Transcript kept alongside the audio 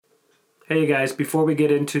Hey guys, before we get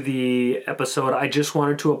into the episode, I just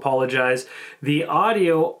wanted to apologize. The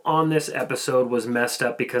audio on this episode was messed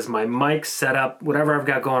up because my mic setup, whatever I've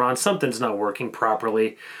got going on, something's not working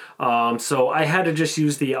properly. So I had to just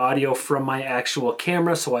use the audio from my actual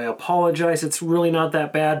camera, so I apologize. It's really not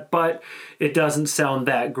that bad, but it doesn't sound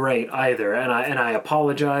that great either, and I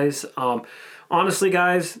apologize. Honestly,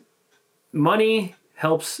 guys, money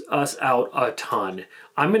helps us out a ton.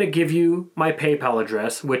 I'm going to give you my PayPal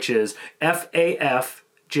address, which is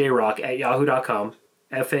fafjrock@yahoo.com.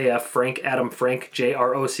 FAF Frank Adam Frank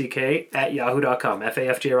JROCK @yahoo.com.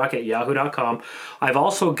 FAFJrock@yahoo.com. I've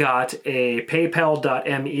also got a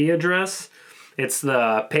paypal.me address. It's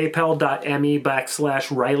the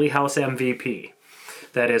paypal.me/RileyHouseMVP.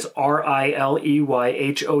 That is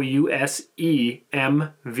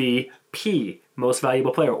RILEYHOUSEMVP. Most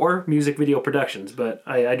Valuable Player, or Music Video Productions, but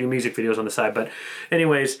I do music videos on the side. But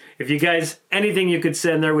anyways, if you guys, anything you could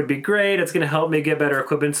send there would be great. It's going to help me get better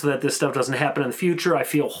equipment so that this stuff doesn't happen in the future. I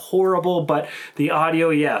feel horrible, but the audio,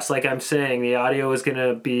 yes, like I'm saying, the audio is going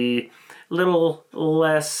to be a little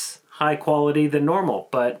less high quality than normal,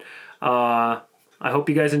 but I hope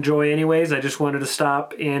you guys enjoy anyways. I just wanted to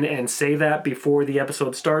stop in and say that before the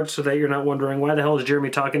episode starts so that you're not wondering why the hell is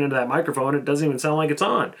Jeremy talking into that microphone. It doesn't even sound like it's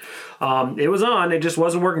on. It was on, it just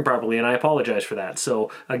wasn't working properly, and I apologize for that.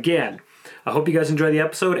 So again, I hope you guys enjoy the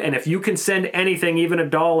episode, and if you can send anything, even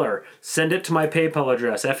 $1, send it to my PayPal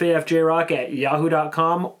address,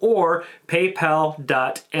 fafjrock@yahoo.com or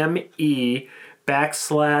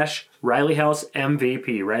paypal.me/Riley House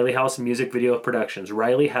MVP, Riley House Music Video Productions,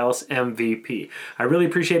 Riley House MVP. I really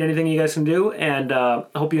appreciate anything you guys can do, and I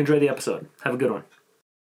hope you enjoy the episode. Have a good one.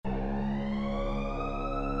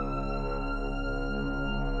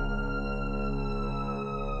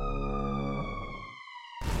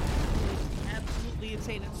 Absolutely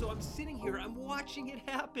insane. And so I'm sitting here, I'm watching it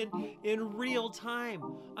happen in real time.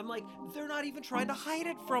 I'm like, they're not even trying to hide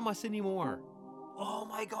it from us anymore. Oh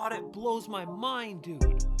my God, it blows my mind,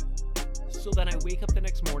 dude. So then I wake up the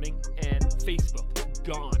next morning and Facebook,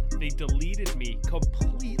 gone. They deleted me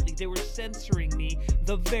completely. They were censoring me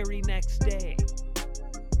the very next day.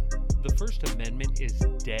 The First Amendment is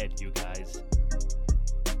dead, you guys.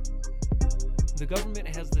 The government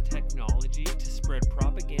has the technology to spread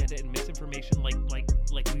propaganda and misinformation like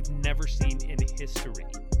we've never seen in history.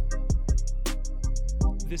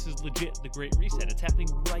 This is legit the Great Reset. It's happening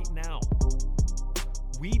right now.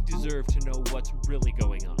 We deserve to know what's really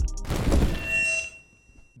going on.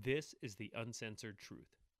 This is the Uncensored Truth.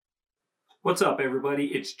 What's up,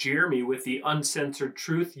 everybody? It's Jeremy with the Uncensored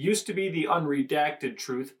Truth. Used to be the Unredacted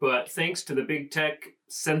Truth, but thanks to the big tech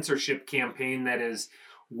censorship campaign that is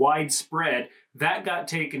widespread, that got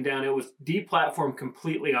taken down. It was deplatformed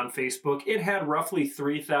completely on Facebook. It had roughly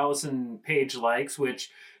 3,000 page likes,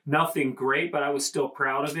 which nothing great, but I was still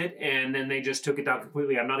proud of it. And then they just took it down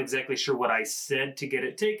completely. I'm not exactly sure what I said to get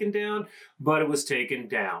it taken down, but it was taken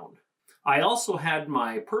down. I also had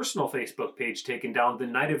my personal Facebook page taken down the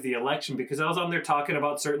night of the election because I was on there talking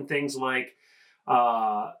about certain things like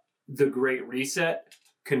the Great Reset,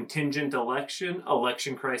 contingent election,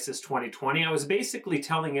 election crisis 2020. I was basically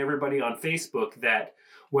telling everybody on Facebook that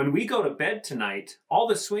when we go to bed tonight, all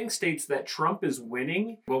the swing states that Trump is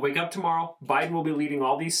winning, we'll wake up tomorrow, Biden will be leading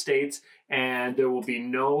all these states, and there will be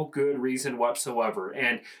no good reason whatsoever.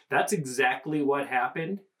 And that's exactly what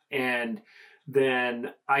happened. And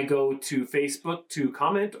then I go to Facebook to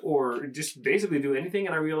comment or just basically do anything,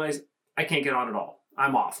 and I realize I can't get on at all.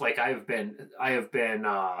 I'm off. Like I have been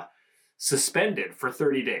suspended for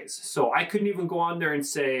 30 days. So I couldn't even go on there and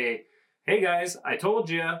say, hey guys, I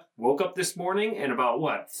told you, woke up this morning and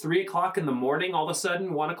about 3 o'clock in the morning, all of a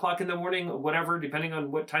sudden, 1 o'clock in the morning, whatever, depending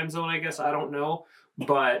on what time zone, I guess, I don't know.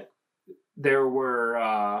 But there were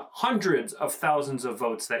hundreds of thousands of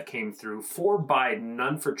votes that came through for Biden,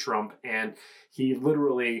 none for Trump. And he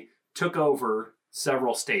literally took over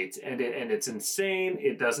several states, and it's insane.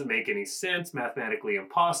 It doesn't make any sense, mathematically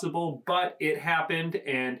impossible, but it happened.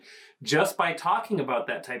 And just by talking about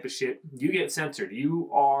that type of shit, you get censored.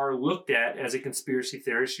 You are looked at as a conspiracy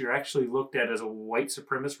theorist. You're actually looked at as a white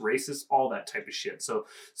supremacist, racist, all that type of shit. So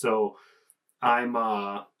I'm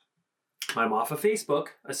off of Facebook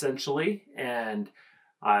essentially, and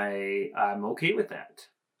I'm okay with that.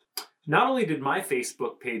 Not only did my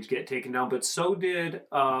Facebook page get taken down, but so did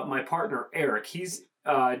my partner, Eric. He's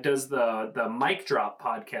does the Mic Drop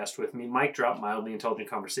podcast with me, Mic Drop, Mildly Intelligent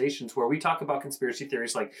Conversations, where we talk about conspiracy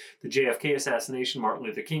theories like the JFK assassination, Martin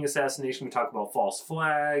Luther King assassination. We talk about false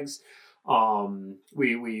flags,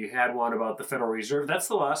 We had one about the Federal Reserve. That's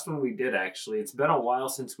the last one we did, actually. It's been a while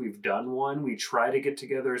since we've done one. We try to get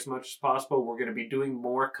together as much as possible. We're going to be doing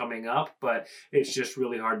more coming up, but it's just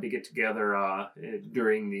really hard to get together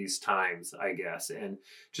during these times, I guess. And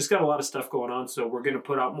just got a lot of stuff going on, so we're going to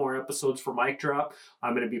put out more episodes for Mic Drop.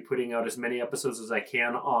 I'm going to be putting out as many episodes as I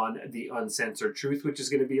can on the Uncensored Truth, which is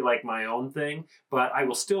going to be like my own thing, but I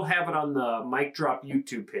will still have it on the Mic Drop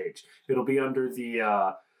YouTube page. It'll be under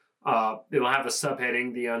the it'll have a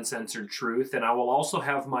subheading, The Uncensored Truth, and I will also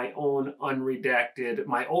have my old unredacted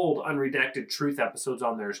truth episodes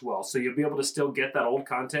on there as well. So you'll be able to still get that old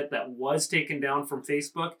content that was taken down from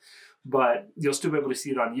Facebook, but you'll still be able to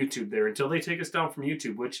see it on YouTube there until they take us down from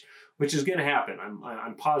YouTube, which is going to happen.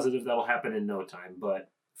 I'm positive that'll happen in no time,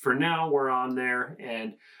 but for now, we're on there,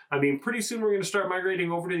 and I mean, pretty soon we're going to start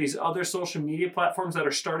migrating over to these other social media platforms that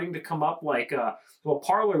are starting to come up, like,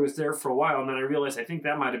 Parler was there for a while, and then I realized I think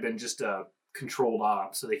that might have been just a controlled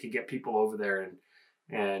op, so they could get people over there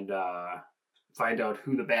and find out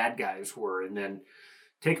who the bad guys were, and then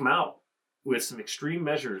take them out with some extreme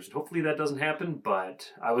measures. Hopefully that doesn't happen,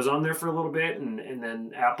 but I was on there for a little bit, and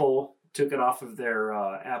then Apple took it off of their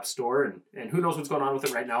app store, and who knows what's going on with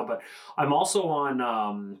it right now. But I'm also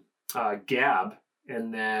on Gab,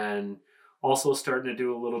 and then also starting to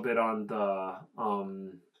do a little bit on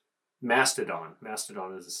the Mastodon.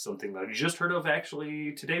 Mastodon is something that I just heard of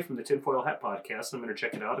actually today from the Tinfoil Hat podcast. I'm going to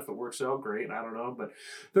check it out. If it works out, great. I don't know. But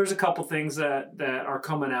there's a couple things that are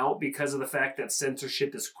coming out because of the fact that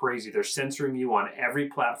censorship is crazy. They're censoring you on every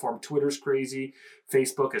platform. Twitter's crazy.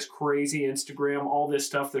 Facebook is crazy. Instagram, all this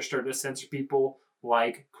stuff. They're starting to censor people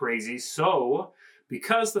like crazy. So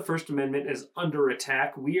because the First Amendment is under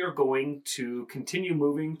attack, we are going to continue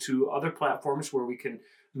moving to other platforms where we can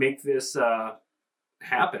make this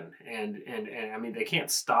happen, and I mean, they can't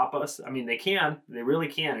stop us. I mean, they really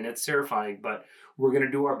can, and it's terrifying, but we're going to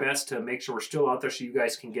do our best to make sure we're still out there so you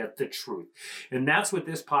guys can get the truth. And that's what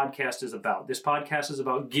this podcast is about. This podcast is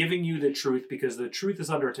about giving you the truth, because the truth is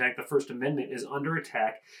under attack. The First Amendment is under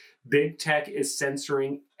attack. Big tech is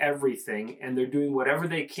censoring everything, and they're doing whatever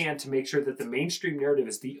they can to make sure that the mainstream narrative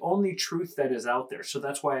is the only truth that is out there. So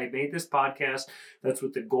that's why I made this podcast. That's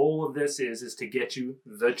what the goal of this is to get you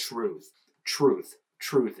the truth.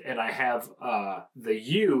 And I have the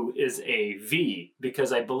U is a V,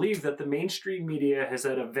 because I believe that the mainstream media has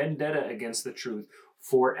had a vendetta against the truth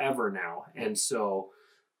forever now. And so,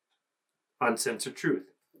 Uncensored Truth,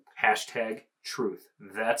 #truth.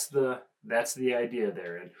 That's the idea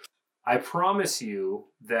there. And I promise you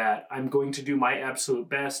that I'm going to do my absolute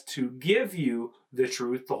best to give you the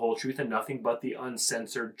truth, the whole truth, and nothing but the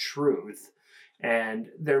uncensored truth. And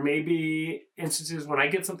there may be instances when I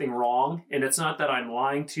get something wrong, and it's not that I'm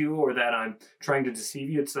lying to you or that I'm trying to deceive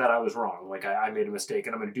you, it's that I was wrong. Like I made a mistake,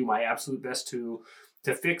 and I'm going to do my absolute best to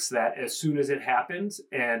fix that as soon as it happens.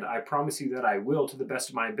 And I promise you that I will, to the best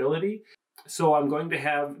of my ability. So I'm going to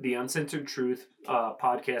have the Uncensored Truth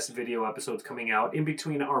podcast video episodes coming out in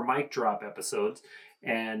between our Mic Drop episodes.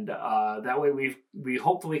 And that way we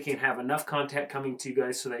hopefully can have enough content coming to you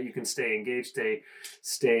guys so that you can stay engaged,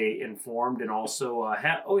 stay informed, and also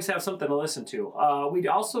always have something to listen to.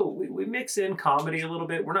 We mix in comedy a little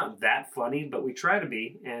bit. We're not that funny, but we try to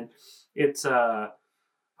be. And it's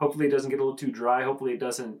hopefully it doesn't get a little too dry. Hopefully it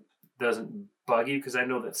doesn't bug you, because I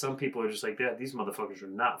know that some people are just like, that. These motherfuckers are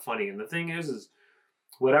not funny. And the thing is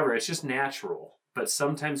whatever, it's just natural. But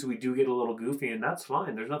sometimes we do get a little goofy, and that's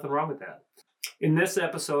fine. There's nothing wrong with that. In this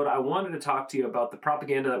episode, I wanted to talk to you about the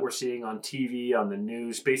propaganda that we're seeing on TV, on the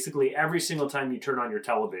news. Basically, every single time you turn on your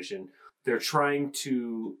television, they're trying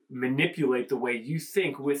to manipulate the way you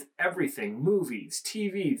think with everything. Movies,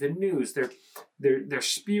 TV, the news. They're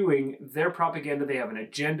spewing their propaganda. They have an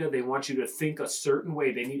agenda. They want you to think a certain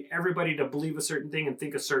way. They need everybody to believe a certain thing and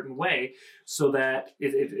think a certain way, so that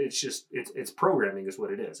it's programming is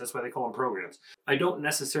what it is. That's why they call them programs. I don't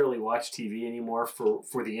necessarily watch TV anymore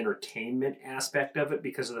for the entertainment aspect of it,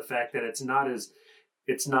 because of the fact that it's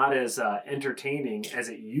not as entertaining as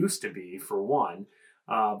it used to be, for one.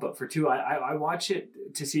 But for two, I watch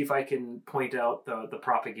it to see if I can point out the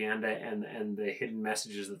propaganda and the hidden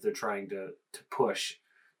messages that they're trying to push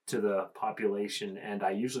to the population. And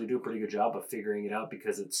I usually do a pretty good job of figuring it out,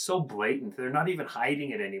 because it's so blatant. They're not even hiding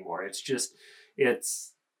it anymore. It's just,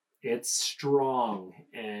 it's strong,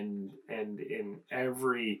 and in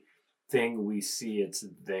everything we see, it's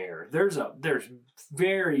there. There's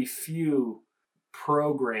very few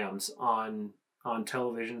programs on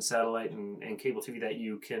television, satellite, and cable TV that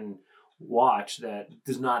you can watch that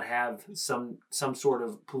does not have some sort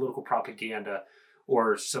of political propaganda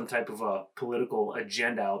or some type of a political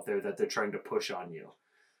agenda out there that they're trying to push on you.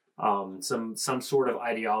 some sort of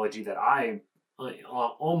ideology that I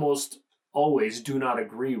almost always do not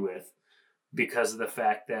agree with, because of the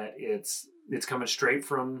fact that it's coming straight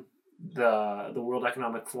from the World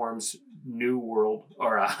Economic Forum's New World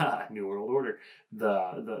Order,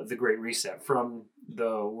 the Great Reset from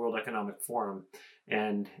the World Economic Forum,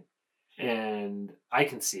 and I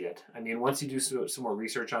can see it. I mean, once you do some more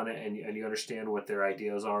research on it and you understand what their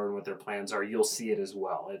ideas are and what their plans are, you'll see it as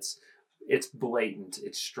well. It's blatant,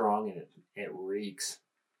 it's strong, and it reeks.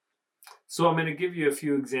 So I'm going to give you a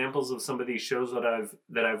few examples of some of these shows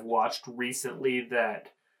that I've watched recently that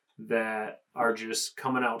are just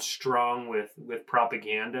coming out strong with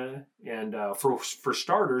propaganda. And for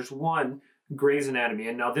starters, one, Grey's Anatomy.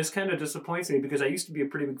 And now this kind of disappoints me because I used to be a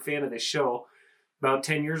pretty big fan of this show. About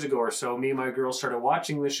 10 years ago or so, me and my girls started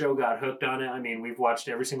watching the show, got hooked on it. I mean, we've watched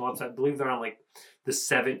every single episode. I believe they're on like the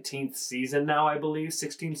 17th season now, I believe,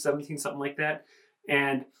 16th, 17th, something like that.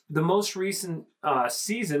 And the most recent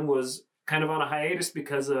season was kind of on a hiatus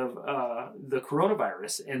because of the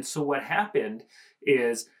coronavirus. And so what happened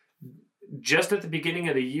is, just at the beginning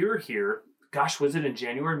of the year here, gosh, was it in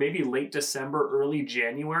January? Maybe late December, early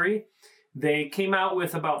January, they came out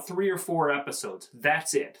with about 3 or 4 episodes.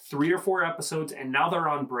 That's it. 3 or 4 episodes, and now they're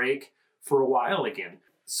on break for a while again.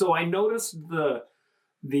 So I noticed the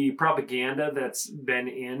propaganda that's been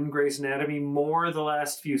in Grey's Anatomy more the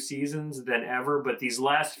last few seasons than ever, but these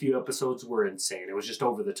last few episodes were insane. It was just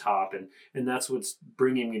over the top, and that's what's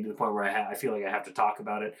bringing me to the point where I feel like I have to talk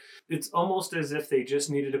about it. It's almost as if they just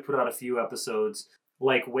needed to put out a few episodes,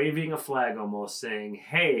 like waving a flag almost, saying,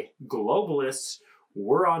 hey, globalists,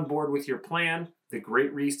 we're on board with your plan. The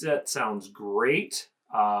Great Reset sounds great.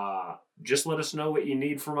 Just let us know what you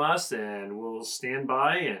need from us, and we'll stand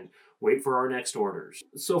by and wait for our next orders.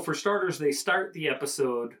 So for starters, they start the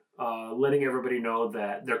episode letting everybody know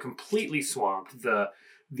that they're completely swamped.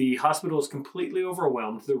 The hospital is completely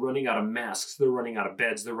overwhelmed. They're running out of masks. They're running out of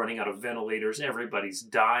beds. They're running out of ventilators. Everybody's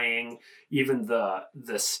dying. Even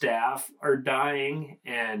the staff are dying.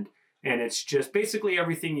 And it's just basically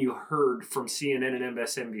everything you heard from CNN and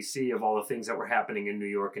MSNBC of all the things that were happening in New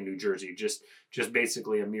York and New Jersey. Just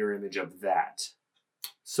basically a mirror image of that.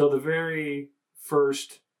 So the very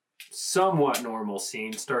first somewhat normal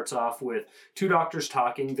scene starts off with 2 doctors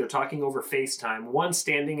talking. They're talking over FaceTime. One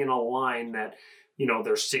standing in a line that,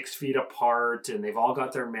 they're 6 feet apart, and they've all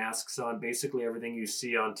got their masks on, basically everything you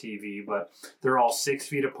see on TV, but they're all 6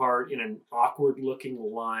 feet apart in an awkward looking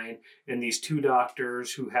line. And these 2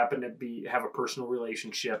 doctors who happen to have a personal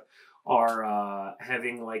relationship are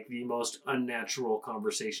having like the most unnatural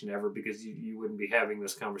conversation ever, because you wouldn't be having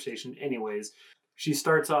this conversation anyways. She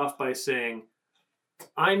starts off by saying,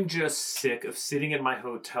 I'm just sick of sitting in my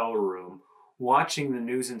hotel room watching the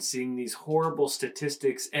news and seeing these horrible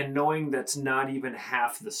statistics and knowing that's not even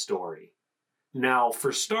half the story. Now,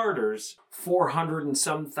 for starters, 400 and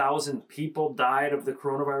some thousand people died of the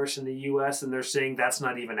coronavirus in the US, and they're saying that's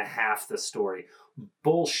not even a half the story.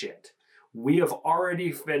 Bullshit. We have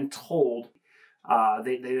already been told,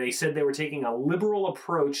 they said they were taking a liberal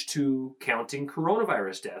approach to counting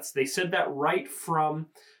coronavirus deaths. They said that right from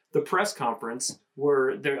the press conference,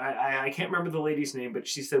 where I can't remember the lady's name, but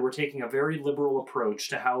she said we're taking a very liberal approach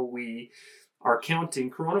to how we are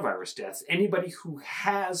counting coronavirus deaths. Anybody who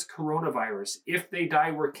has coronavirus, if they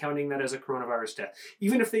die, we're counting that as a coronavirus death.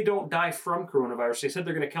 Even if they don't die from coronavirus, they said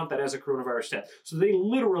they're going to count that as a coronavirus death. So they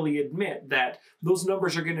literally admit that those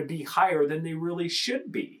numbers are going to be higher than they really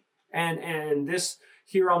should be. And this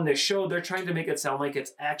here on this show, they're trying to make it sound like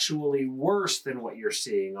it's actually worse than what you're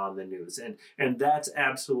seeing on the news. And that's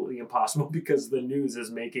absolutely impossible, because the news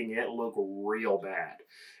is making it look real bad.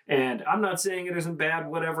 And I'm not saying it isn't bad,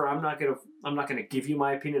 whatever. I'm not gonna give you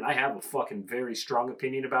my opinion. I have a fucking very strong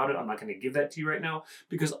opinion about it. I'm not gonna give that to you right now,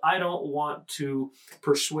 because I don't want to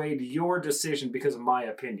persuade your decision because of my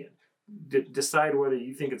opinion. Decide whether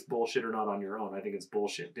you think it's bullshit or not on your own. I think it's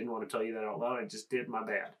bullshit. Didn't want to tell you that out loud. I just did. My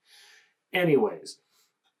bad. Anyways,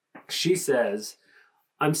 she says,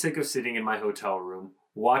 I'm sick of sitting in my hotel room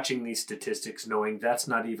watching these statistics knowing that's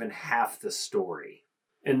not even half the story.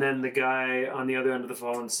 And then the guy on the other end of the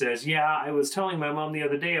phone says, yeah, I was telling my mom the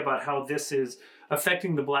other day about how this is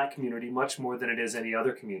affecting the Black community much more than it is any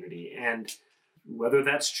other community. And whether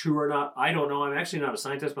that's true or not, I don't know. I'm actually not a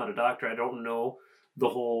scientist, not a doctor. I don't know the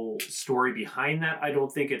whole story behind that. I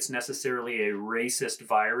don't think it's necessarily a racist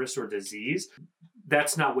virus or disease.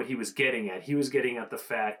 That's not what he was getting at. He was getting at the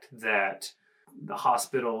fact that the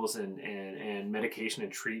hospitals and medication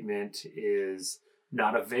and treatment is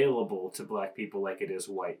not available to Black people like it is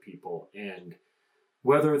white people. And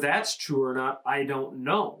whether that's true or not, I don't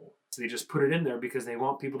know. So they just put it in there because they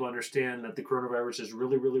want people to understand that the coronavirus is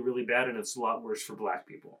really, really, really bad, and it's a lot worse for Black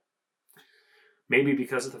people. Maybe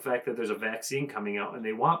because of the fact that there's a vaccine coming out and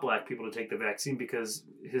they want Black people to take the vaccine because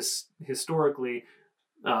historically,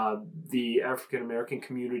 the African American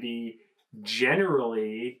community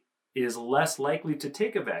generally is less likely to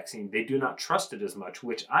take a vaccine. They do not trust it as much,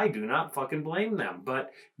 which I do not fucking blame them,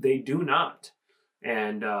 but they do not.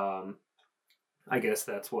 And I guess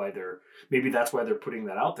that's why they're putting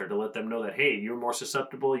that out there, to let them know that, hey, you're more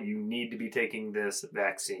susceptible, you need to be taking this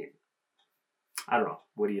vaccine. I don't know.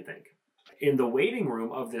 What do you think? In the waiting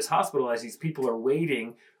room of this hospital, as these people are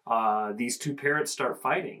waiting, these two parents start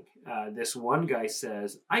fighting. This one guy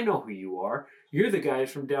says, I know who you are. You're the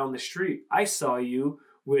guys from down the street. I saw you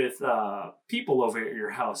with people over at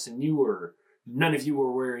your house, and none of you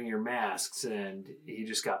were wearing your masks. And he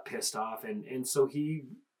just got pissed off. And so he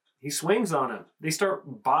swings on him. They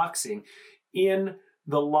start boxing in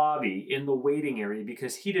the lobby, in the waiting area,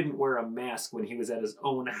 because he didn't wear a mask when he was at his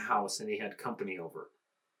own house and he had company over.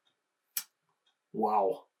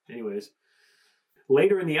 Wow. Anyways,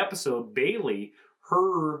 later in the episode, Bailey,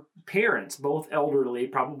 her parents, both elderly,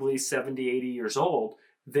 probably 70, 80 years old,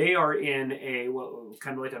 they are in a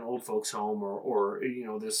kind of like an old folks home or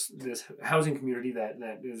this housing community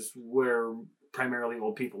that is where primarily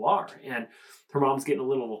old people are. And her mom's getting a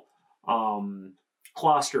little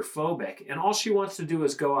claustrophobic, and all she wants to do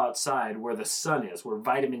is go outside where the sun is, where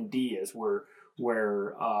vitamin D is, where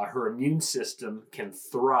her immune system can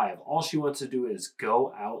thrive. All she wants to do is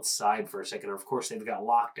go outside for a second. And of course, they've got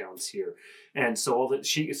lockdowns here, and so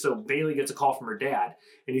Bailey gets a call from her dad,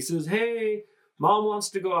 and he says, "Hey, Mom wants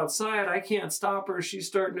to go outside. I can't stop her. She's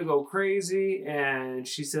starting to go crazy." And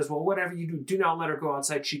she says, "Well, whatever you do not let her go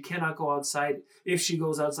outside. She cannot go outside. If she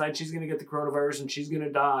goes outside, she's going to get the coronavirus and she's going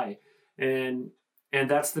to die." And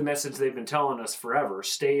that's the message they've been telling us forever.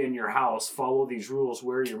 Stay in your house. Follow these rules.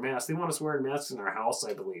 Wear your mask. They want us wearing masks in our house,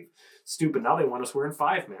 I believe. Stupid. Now they want us wearing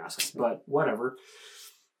 5 masks, but whatever.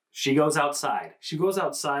 She goes outside. She goes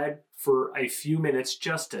outside for a few minutes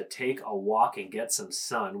just to take a walk and get some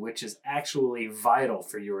sun, which is actually vital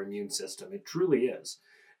for your immune system. It truly is.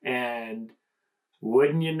 And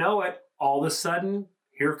wouldn't you know it, all of a sudden,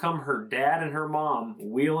 here come her dad and her mom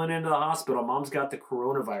wheeling into the hospital. Mom's got the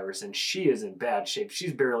coronavirus and she is in bad shape.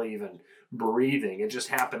 She's barely even breathing. It just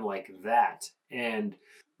happened like that. And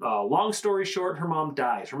long story short, her mom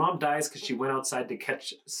dies. Her mom dies because she went outside to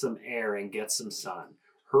catch some air and get some sun.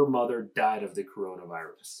 Her mother died of the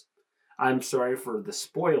coronavirus. I'm sorry for the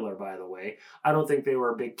spoiler, by the way. I don't think they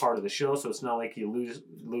were a big part of the show, so it's not like you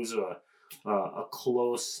lose a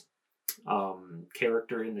close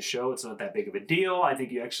character in the show. It's not that big of a deal. I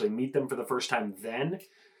think you actually meet them for the first time then.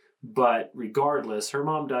 But regardless, her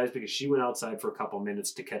mom dies because she went outside for a couple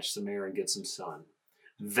minutes to catch some air and get some sun.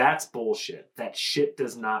 That's bullshit. That shit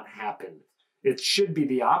does not happen. It should be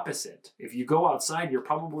the opposite. If you go outside, you're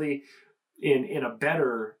probably in a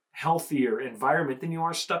better, healthier environment than you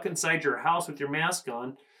are stuck inside your house with your mask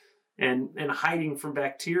on and hiding from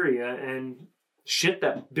bacteria and shit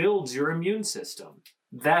that builds your immune system.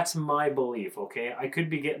 That's my belief, okay? I could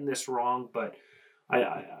be getting this wrong, but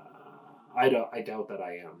I doubt that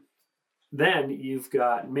I am. Then you've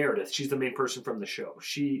got Meredith. She's the main person from the show.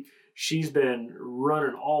 She's been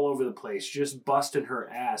running all over the place, just busting her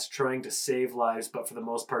ass, trying to save lives, but for the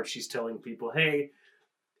most part, she's telling people, hey,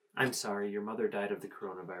 I'm sorry, your mother died of the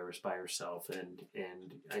coronavirus by herself,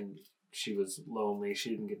 and she was lonely. She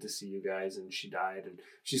didn't get to see you guys, and she died. And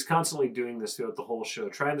she's constantly doing this throughout the whole show,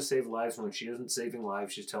 trying to save lives. When she isn't saving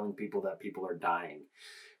lives, she's telling people that people are dying.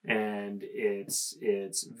 And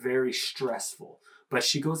it's very stressful. But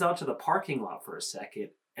she goes out to the parking lot for a second,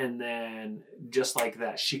 and then just like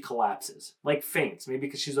that, she collapses. Like faints, maybe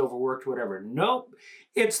because she's overworked, whatever. Nope,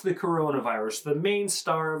 it's the coronavirus. The main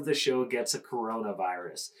star of the show gets a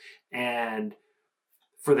coronavirus. And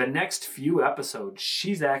for the next few episodes,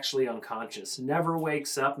 she's actually unconscious, never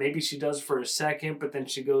wakes up. Maybe she does for a second, but then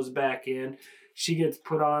she goes back in. She gets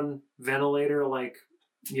put on ventilator, like,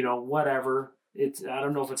 whatever. I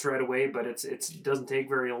don't know if it's right away, but it doesn't take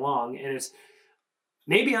very long. And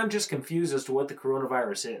maybe I'm just confused as to what the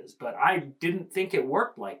coronavirus is, but I didn't think it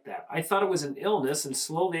worked like that. I thought it was an illness, and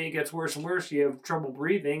slowly it gets worse and worse. You have trouble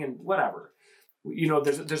breathing and whatever.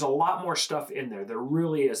 There's a lot more stuff in there. There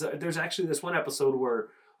really is. There's actually this one episode where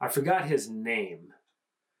I forgot his name.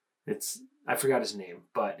 I forgot his name,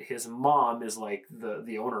 but his mom is like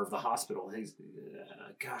the owner of the hospital. He's,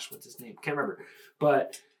 what's his name? Can't remember.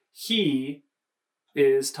 But he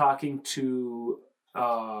is talking to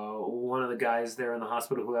one of the guys there in the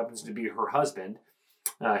hospital who happens to be her husband,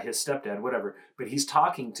 his stepdad, whatever. But he's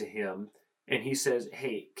talking to him, And he says,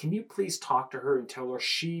 hey, can you please talk to her and tell her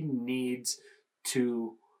she needs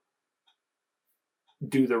to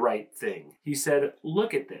do the right thing? He said,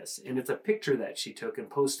 look at this. And it's a picture that she took and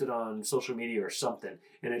posted on social media or something.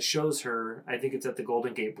 And it shows her, I think it's at the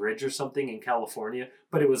Golden Gate Bridge or something in California,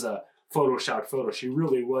 but it was a Photoshopped photo. She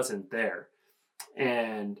really wasn't there.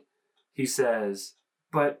 And he says,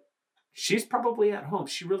 but she's probably at home.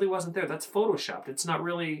 She really wasn't there. That's Photoshopped. It's not a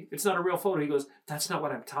real photo. He goes, that's not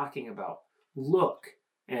what I'm talking about. Look.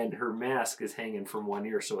 And her mask is hanging from one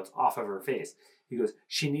ear, so it's off of her face. He goes,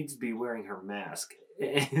 she needs to be wearing her mask.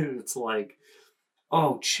 And it's like,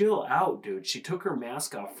 oh, chill out, dude. She took her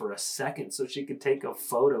mask off for a second so she could take a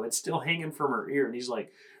photo. It's still hanging from her ear. And he's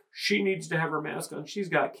like, she needs to have her mask on. She's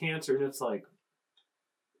got cancer. And it's like,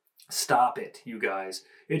 stop it, you guys.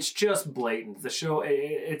 It's just blatant. The show,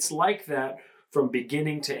 it's like that from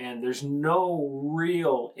beginning to end. There's no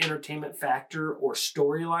real entertainment factor or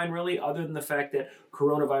storyline really, other than the fact that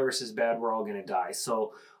coronavirus is bad, we're all going to die.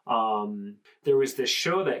 So there was this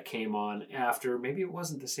show that came on after, maybe it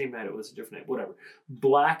wasn't the same night, it was a different night, whatever.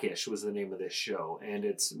 Blackish was the name of this show. And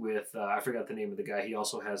it's with, I forgot the name of the guy. He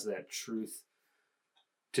also has that Truth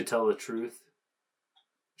to Tell the Truth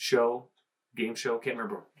game show, can't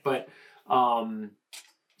remember. But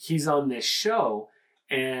he's on this show,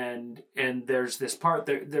 and there's this part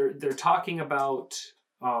they're talking about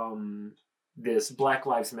this Black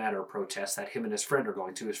Lives Matter protest that him and his friend are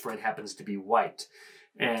going to. His friend happens to be white.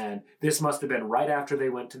 And this must have been right after they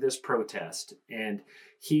went to this protest. And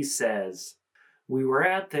he says, we were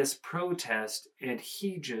at this protest and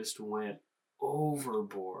he just went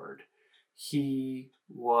overboard. He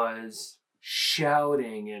was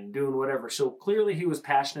shouting and doing whatever. So clearly he was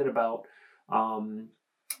passionate about the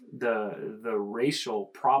racial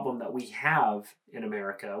problem that we have in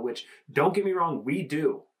America, which, don't get me wrong, we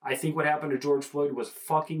do. I think what happened to George Floyd was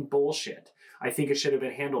fucking bullshit. I think it should have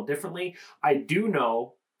been handled differently. I do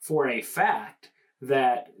know for a fact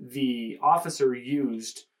that the officer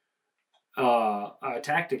used a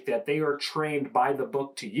tactic that they are trained by the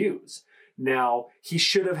book to use. Now, he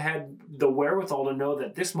should have had the wherewithal to know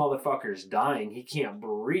that this motherfucker's dying. He can't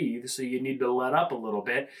breathe, so you need to let up a little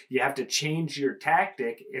bit. You have to change your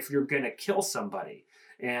tactic if you're going to kill somebody.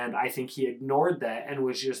 And I think he ignored that and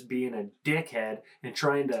was just being a dickhead and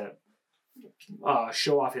trying to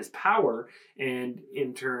show off his power, and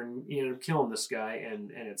in turn, killing this guy, and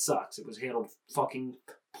it sucks. It was handled fucking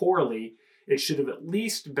poorly. It should have at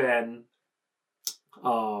least been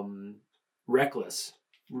reckless,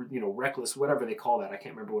 whatever they call that. I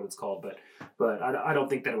can't remember what it's called, but I don't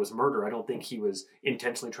think that it was murder. I don't think he was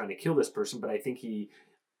intentionally trying to kill this person, but I think he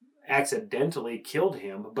accidentally killed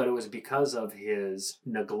him, but it was because of his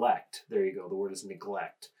neglect. There you go. The word is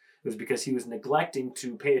neglect. It was because he was neglecting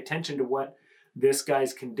to pay attention to what this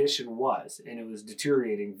guy's condition was, and it was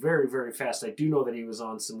deteriorating very, very fast. I do know that he was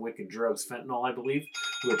on some wicked drugs, fentanyl, I believe,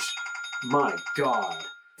 which, my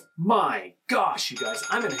gosh, you guys,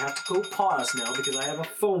 I'm going to have to go pause now because I have a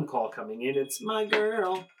phone call coming in. It's my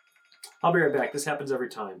girl. I'll be right back. This happens every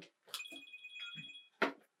time.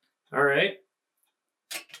 All right.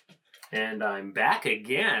 And I'm back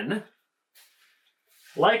again.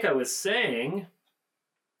 Like I was saying,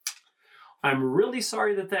 I'm really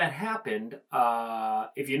sorry that happened.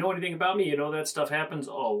 If you know anything about me, you know that stuff happens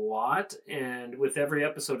a lot. And with every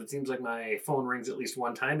episode, it seems like my phone rings at least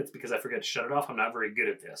one time. It's because I forget to shut it off. I'm not very good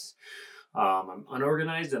at this. I'm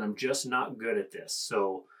unorganized and I'm just not good at this.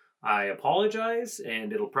 So I apologize,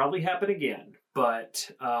 and it'll probably happen again.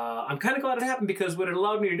 But I'm kind of glad it happened, because what it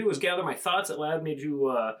allowed me to do was gather my thoughts. It allowed me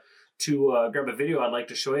to grab a video I'd like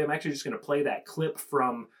to show you. I'm actually just going to play that clip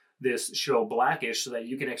from this show Blackish so that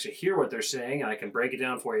you can actually hear what they're saying, and I can break it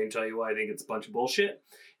down for you and tell you why I think it's a bunch of bullshit.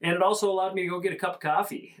 And it also allowed me to go get a cup of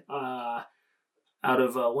coffee out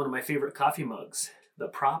of one of my favorite coffee mugs, the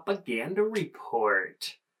Propaganda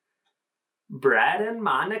Report. Brad and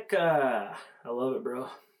Monica. I love it, bro.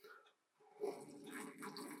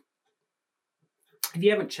 If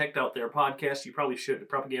you haven't checked out their podcast, you probably should. The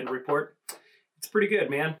Propaganda Report. It's pretty good,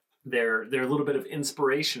 man. They're a little bit of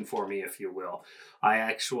inspiration for me, if you will. I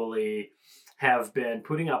actually have been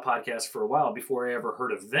putting out podcasts for a while before I ever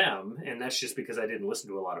heard of them, and that's just because I didn't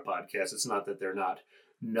listen to a lot of podcasts. It's not that they're not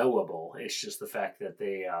knowable. It's just the fact that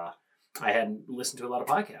I hadn't listened to a lot of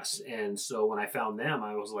podcasts. And so when I found them,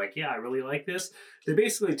 I was like, yeah, I really like this. They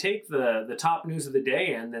basically take the top news of the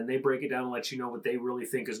day, and then they break it down and let you know what they really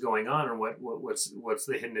think is going on, and what's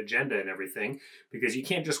the hidden agenda and everything, because you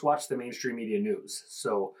can't just watch the mainstream media news.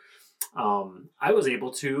 So I was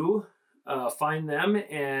able to find them,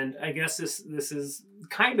 and I guess this is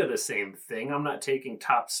kind of the same thing. I'm not taking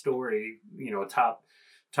top story, top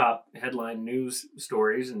top headline news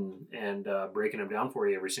stories and breaking them down for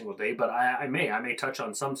you every single day. But I may touch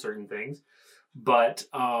on some certain things, but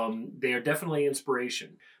they are definitely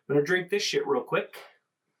inspiration. I'm gonna drink this shit real quick.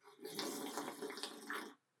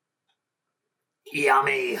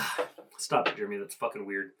 Yummy. Stop it, Jeremy. That's fucking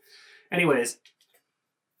weird. Anyways,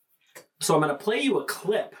 so I'm going to play you a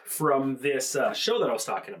clip from this show that I was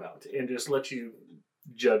talking about and just let you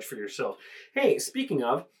judge for yourself. Hey, speaking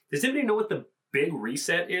of, does anybody know what the Big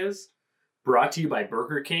Reset is? Brought to you by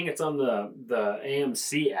Burger King. It's on the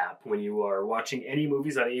AMC app. When you are watching any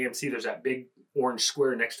movies on AMC, there's that big orange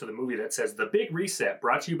square next to the movie that says The Big Reset,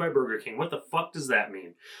 brought to you by Burger King. What the fuck does that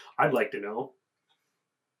mean? I'd like to know.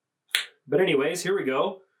 But anyways, here we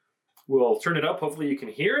go. We'll turn it up. Hopefully you can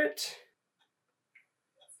hear it.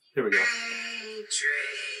 Here we go. Hey, Dre.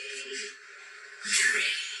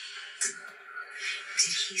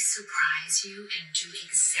 Did he surprise you and do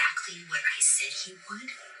exactly what I said he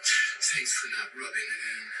would? Thanks for not rubbing it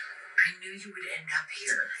in. I knew you would end up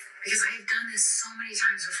here. Because I have done this so many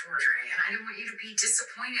times before, Dre, and I don't want you to be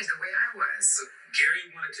disappointed the way I was. Look,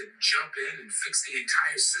 Gary wanted to jump in and fix the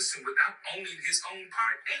entire system without owning his own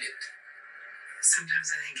part in it. Sometimes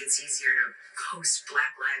I think it's easier to post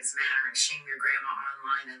Black Lives Matter and shame your grandma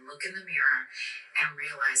online than look in the mirror and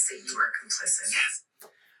realize that you are complicit. Yes.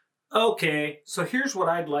 Okay, so here's what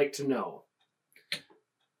I'd like to know.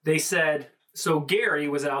 They said, so Gary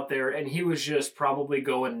was out there and he was just probably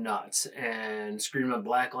going nuts and screaming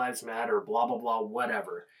Black Lives Matter, blah, blah, blah,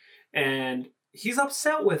 whatever. And he's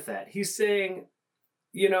upset with that. He's saying,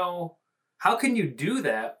 you know, how can you do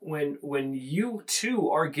that when you too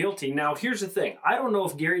are guilty? Now, here's the thing. I don't know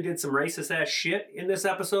if Gary did some racist ass shit in this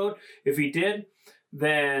episode. If he did,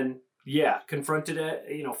 then yeah, confronted it,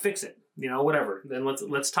 you know, fix it, you know, whatever. Then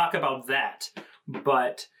let's talk about that.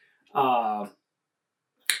 But I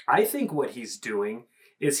think what he's doing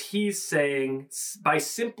is he's saying by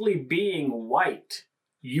simply being white,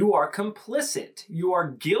 you are complicit. You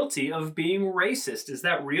are guilty of being racist. Is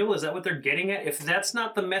that real? Is that what they're getting at? If that's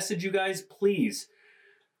not the message, you guys, please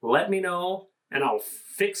let me know, and I'll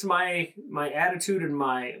fix my attitude and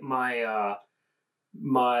my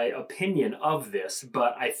opinion of this.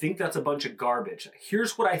 But I think that's a bunch of garbage.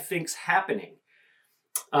 Here's what I think's happening.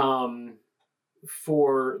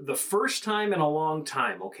 For the first time in a long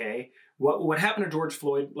time, okay, what happened to George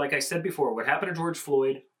Floyd? Like I said before, what happened to George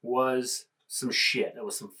Floyd was some shit. That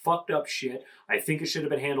was some fucked up shit. I think it should have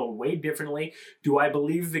been handled way differently. Do I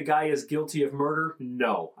believe the guy is guilty of murder?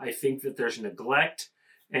 No. I think that there's neglect,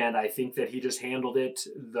 and I think that he just handled it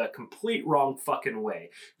the complete wrong fucking way.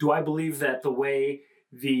 Do I believe that the way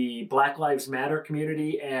the Black Lives Matter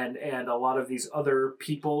community and a lot of these other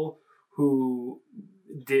people who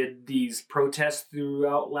did these protests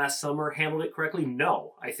throughout last summer handled it correctly?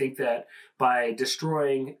 No. I think that by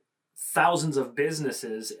destroying thousands of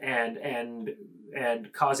businesses and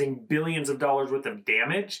causing billions of dollars worth of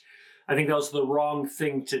damage, I think that was the wrong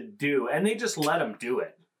thing to do. And they just let them do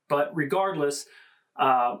it. But regardless,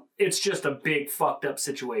 it's just a big fucked up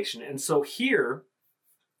situation. And so here,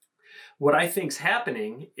 what I think's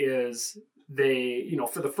happening is they, you know,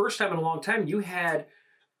 for the first time in a long time, you had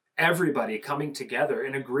everybody coming together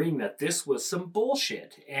and agreeing that this was some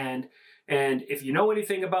bullshit. And if you know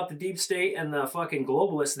anything about the deep state and the fucking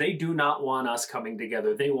globalists, they do not want us coming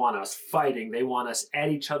together. They want us fighting. They want us at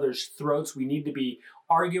each other's throats. We need to be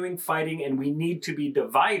arguing, fighting, and we need to be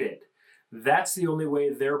divided. That's the only way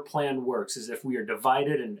their plan works, is if we are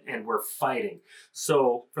divided and we're fighting.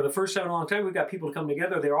 So for the first time in a long time, we've got people to come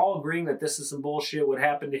together. They're all agreeing that this is some bullshit. What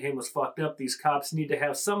happened to him was fucked up. These cops need to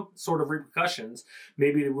have some sort of repercussions.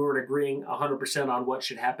 Maybe we weren't agreeing 100% on what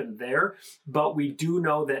should happen there, but we do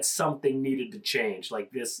know that something needed to change.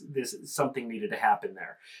 Like this something needed to happen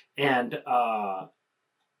there. And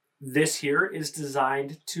this here is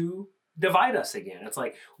designed to divide us again. It's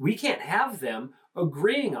like, we can't have them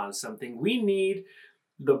agreeing on something. We need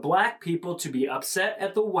the black people to be upset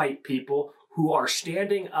at the white people who are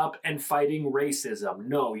standing up and fighting racism.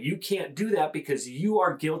 No, you can't do that because you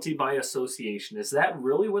are guilty by association. Is that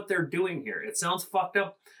really what they're doing here? It sounds fucked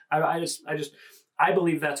up. I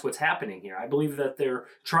believe that's what's happening here. I believe that they're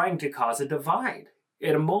trying to cause a divide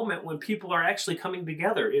at a moment when people are actually coming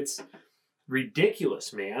together. It's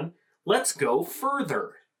ridiculous, man. Let's go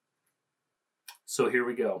further. So here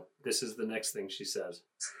we go. This is the next thing she says.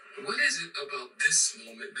 What is it about this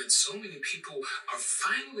moment that so many people are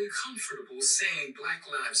finally comfortable saying Black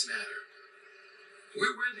Lives Matter?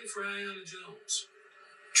 Where were they for Aiyana Jones,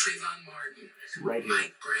 Trayvon Martin, right here,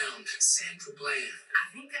 Mike Brown, Sandra Bland? I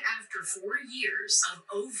I think that after 4 years of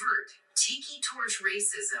overt tiki torch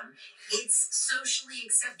racism, it's socially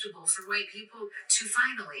acceptable for white people to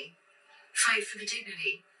finally fight for the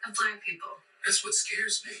dignity of black people. That's what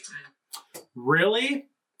scares me. Really?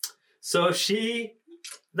 So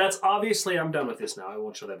that's obviously, I'm done with this now. I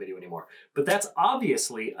won't show that video anymore. But that's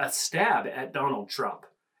obviously a stab at Donald Trump.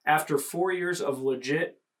 After 4 years of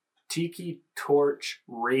legit tiki torch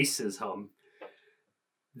racism,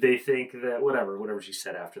 they think that whatever she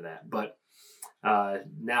said after that. But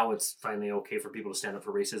now it's finally okay for people to stand up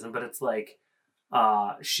for racism. But it's like,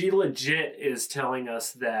 she legit is telling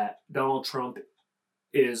us that Donald Trump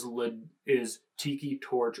is tiki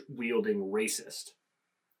torch wielding racist.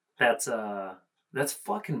 That's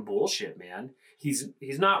fucking bullshit, man. He's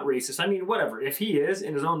not racist. I mean, whatever. If he is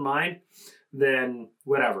in his own mind, then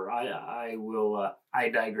whatever. I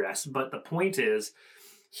digress. But the point is,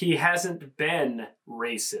 he hasn't been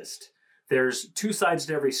racist. There's two sides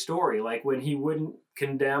to every story. Like when he wouldn't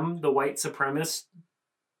condemn the white supremacists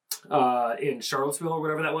in Charlottesville or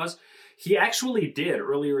whatever that was, he actually did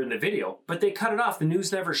earlier in the video, but they cut it off. The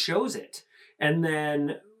news never shows it. And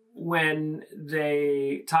then when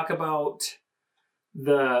they talk about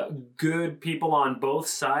the good people on both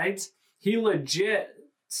sides, he legit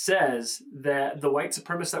says that the white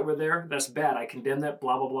supremacists that were there, that's bad. I condemn that,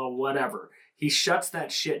 blah, blah, blah, whatever. He shuts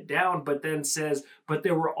that shit down, but then says, but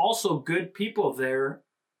there were also good people there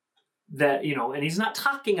that, and he's not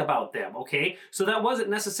talking about them, okay? So that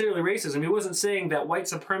wasn't necessarily racism. He wasn't saying that white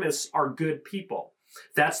supremacists are good people.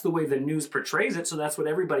 That's the way the news portrays it, so that's what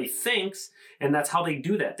everybody thinks, and that's how they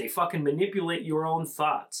do that. They fucking manipulate your own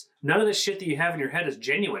thoughts. None of the shit that you have in your head is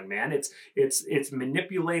genuine, man. It's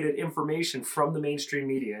manipulated information from the mainstream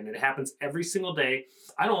media, and it happens every single day.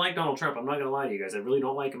 I don't like Donald Trump. I'm not going to lie to you guys. I really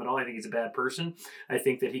don't like him at all. I think he's a bad person. I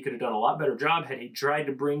think that he could have done a lot better job had he tried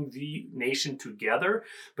to bring the nation together,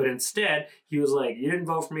 but instead, he was like, you didn't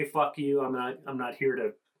vote for me, fuck you. I'm not here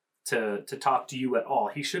to talk to you at all.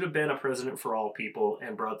 He should have been a president for all people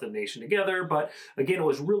and brought the nation together. But again, it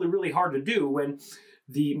was really, really hard to do when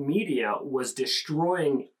the media was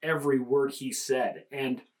destroying every word he said.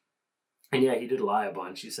 And yeah, he did lie a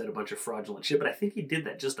bunch. He said a bunch of fraudulent shit, but I think he did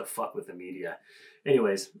that just to fuck with the media.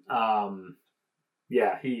 Anyways,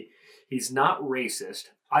 yeah, he's not racist.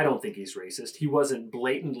 I don't think he's racist. He wasn't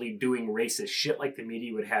blatantly doing racist shit like the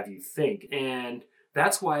media would have you think. And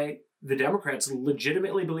that's why the Democrats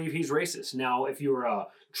legitimately believe he's racist. Now, if you're a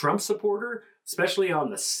Trump supporter, especially on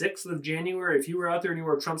the 6th of January, if you were out there and you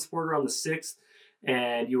were a Trump supporter on the 6th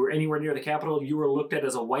and you were anywhere near the Capitol, you were looked at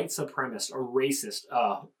as a white supremacist, a racist,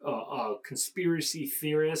 a conspiracy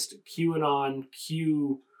theorist, QAnon,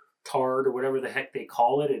 Q-tard, or whatever the heck they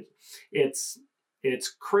call it. It's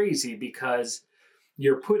crazy because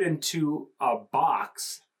you're put into a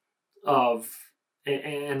box of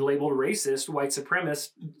and labeled racist, white supremacist,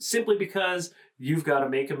 simply because you've got a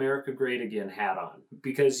Make America Great Again hat on,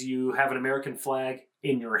 because you have an American flag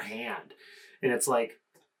in your hand. And it's like,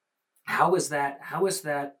 how is that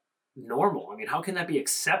normal? I mean, how can that be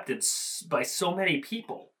accepted by so many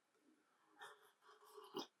people?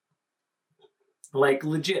 Like,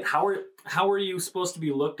 legit, how are you supposed to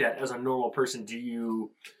be looked at as a normal person? Do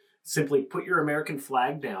you simply put your American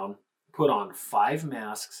flag down, put on 5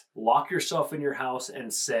 masks, lock yourself in your house,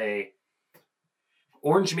 and say,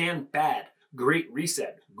 Orange Man, bad. Great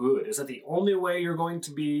Reset, good? Is that the only way you're going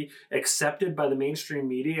to be accepted by the mainstream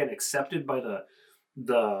media and accepted by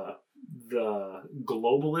the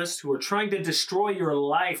globalists who are trying to destroy your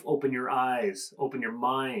life? Open your eyes, open your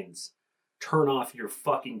minds, turn off your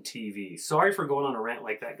fucking TV. Sorry for going on a rant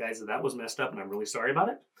like that, guys. That was messed up, and I'm really sorry about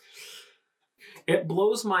it. It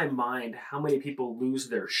blows my mind how many people lose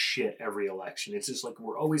their shit every election. It's just like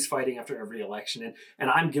we're always fighting after every election, and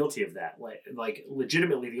I'm guilty of that. Like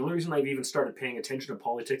legitimately, the only reason I've even started paying attention to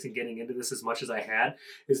politics and getting into this as much as I had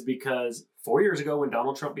is because 4 years ago when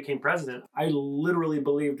Donald Trump became president, I literally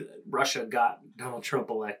believed Russia got Donald Trump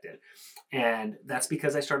elected. And that's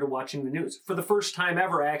because I started watching the news. For the first time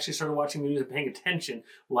ever, I actually started watching the news and paying attention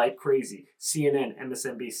like crazy. CNN,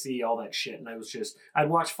 MSNBC, all that shit. And I'd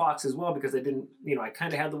watch Fox as well because I didn't, I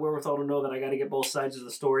kind of had the wherewithal to know that I got to get both sides of the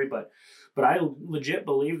story. But I legit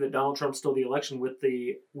believe that Donald Trump stole the election with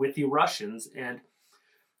the Russians. And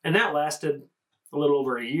that lasted a little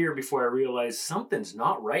over a year before I realized something's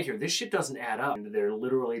not right here. This shit doesn't add up. And they're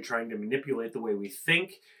literally trying to manipulate the way we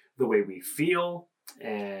think, the way we feel.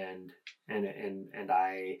 And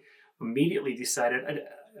I immediately decided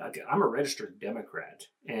I'm a registered Democrat,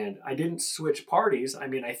 and I didn't switch parties. I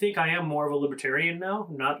mean, I think I am more of a libertarian now,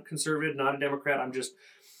 not conservative, not a Democrat.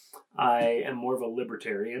 I am more of a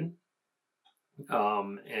libertarian.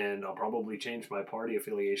 And I'll probably change my party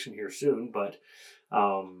affiliation here soon, but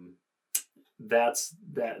that's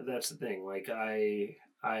the thing. Like I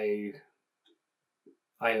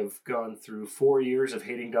have gone through 4 years of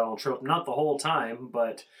hating Donald Trump, not the whole time,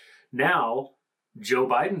 but now Joe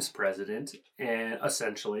Biden's president, and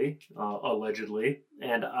essentially, allegedly,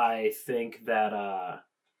 and I think that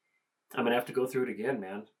I'm gonna have to go through it again,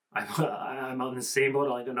 man. I'm on the same boat.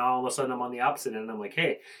 Like now, all of a sudden, I'm on the opposite end. I'm like,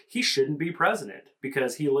 hey, he shouldn't be president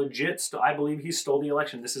because he legit. I believe he stole the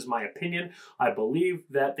election. This is my opinion. I believe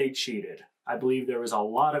that they cheated. I believe there was a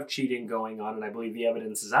lot of cheating going on, and I believe the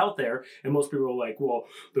evidence is out there. And most people are like, well,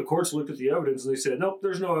 the courts looked at the evidence and they said, nope,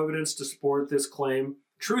 there's no evidence to support this claim.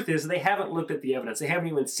 Truth is, they haven't looked at the evidence. They haven't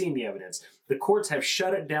even seen the evidence. The courts have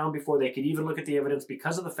shut it down before they could even look at the evidence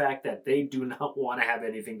because of the fact that they do not want to have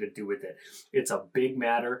anything to do with it. It's a big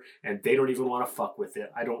matter, and they don't even want to fuck with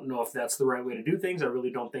it. I don't know if that's the right way to do things. I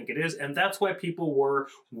really don't think it is. And that's why people were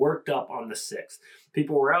worked up on the 6th.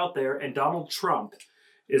 People were out there, and Donald Trump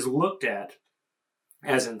is looked at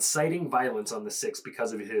as inciting violence on the 6th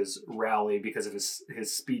because of his rally, because of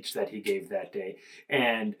his speech that he gave that day.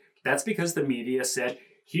 And that's because the media said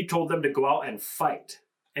he told them to go out and fight.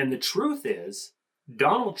 And the truth is,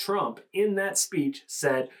 Donald Trump in that speech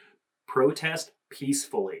said, protest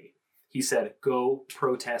peacefully. He said, go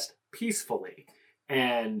protest peacefully.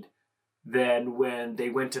 And then when they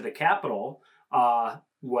went to the Capitol,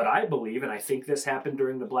 what I believe, and I think this happened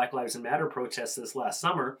during the Black Lives Matter protests this last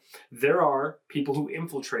summer, there are people who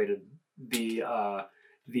infiltrated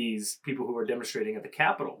these people who were demonstrating at the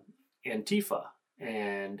Capitol, Antifa.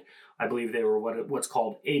 And I believe they were what's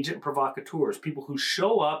called agent provocateurs, people who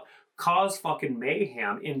show up, cause fucking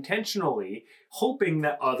mayhem intentionally, hoping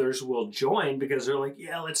that others will join because they're like,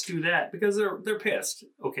 yeah, let's do that, because they're pissed.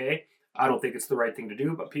 Okay, I don't think it's the right thing to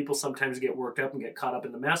do, but people sometimes get worked up and get caught up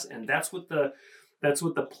in the mess, and that's what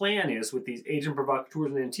the plan is with these agent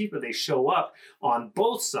provocateurs and Antifa. They show up on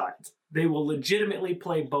both sides. They will legitimately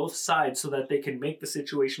play both sides so that they can make the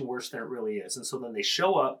situation worse than it really is. And so then they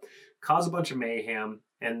show up, cause a bunch of mayhem,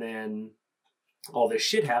 and then all this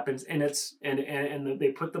shit happens, and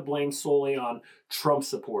they put the blame solely on Trump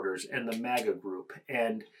supporters and the MAGA group,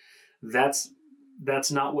 and that's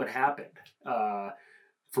not what happened.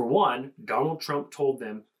 For one, Donald Trump told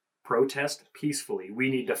them, protest peacefully.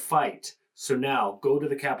 We need to fight. So now go to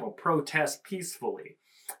the Capitol, protest peacefully.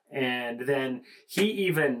 And then he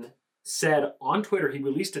even said on Twitter, he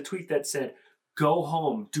released a tweet that said, go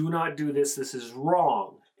home, do not do this, this is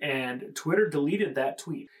wrong. And Twitter deleted that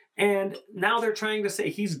tweet. And now they're trying to say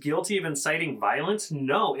he's guilty of inciting violence.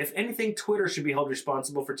 No, if anything, Twitter should be held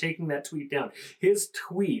responsible for taking that tweet down. His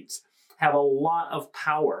tweets have a lot of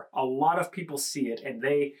power. A lot of people see it, and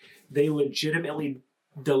they legitimately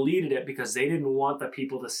deleted it because they didn't want the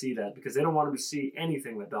people to see that, because they don't want to see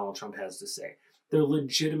anything that Donald Trump has to say. They're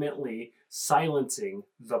legitimately silencing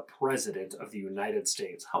the president of the United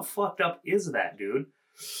States. How fucked up is that, dude?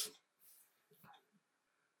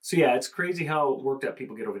 So yeah, it's crazy how worked up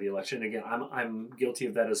people get over the election. Again, I'm guilty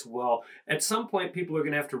of that as well. At some point, people are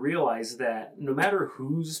going to have to realize that no matter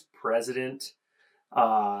who's president,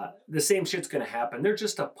 the same shit's going to happen. They're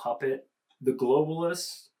just a puppet. The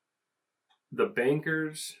globalists, the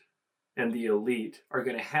bankers, and the elite are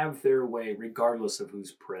going to have their way regardless of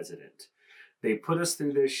who's president. They put us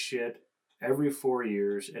through this shit every 4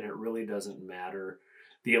 years, and it really doesn't matter.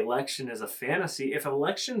 The election is a fantasy. If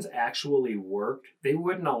elections actually worked, they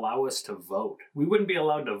wouldn't allow us to vote. We wouldn't be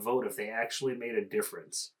allowed to vote if they actually made a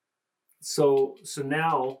difference. So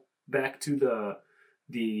now back to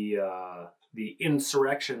the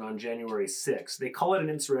insurrection on January 6th. They call it an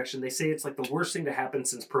insurrection. They say it's like the worst thing to happen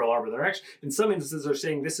since Pearl Harbor. They're actually, in some instances, they're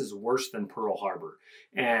saying this is worse than Pearl Harbor.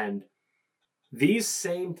 And these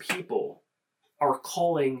same people are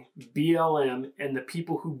calling BLM and the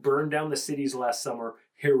people who burned down the cities last summer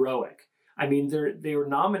heroic. I mean, they were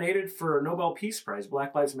nominated for a Nobel Peace Prize.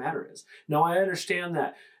 Black Lives Matter is. Now, I understand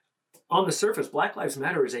that on the surface, Black Lives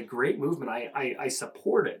Matter is a great movement. I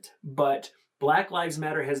support it. But Black Lives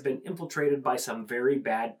Matter has been infiltrated by some very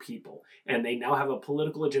bad people. And they now have a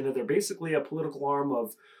political agenda. They're basically a political arm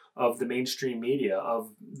of the mainstream media,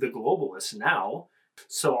 of the globalists now.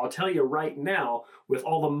 So I'll tell you right now, with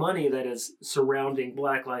all the money that is surrounding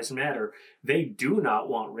Black Lives Matter, they do not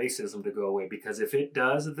want racism to go away, because if it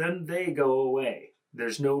does, then they go away.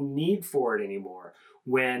 There's no need for it anymore.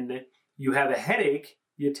 When you have a headache,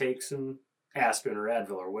 you take some aspirin or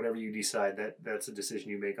Advil or whatever you decide. That's a decision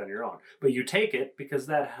you make on your own. But you take it because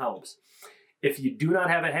that helps. If you do not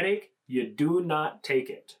have a headache, you do not take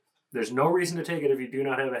it. There's no reason to take it if you do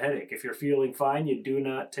not have a headache. If you're feeling fine, you do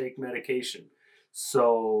not take medication.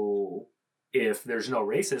 So if there's no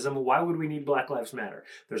racism, why would we need Black Lives Matter?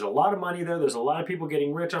 There's a lot of money there. There's a lot of people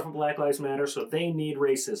getting rich off of Black Lives Matter, so they need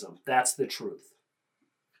racism. That's the truth.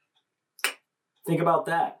 Think about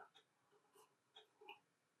that.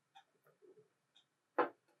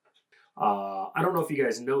 I don't know if you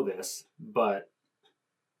guys know this, but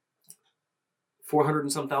 400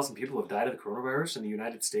 and some thousand people have died of the coronavirus in the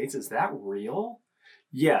United States. Is that real?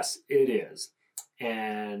 Yes, it is.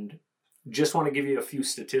 And just want to give you a few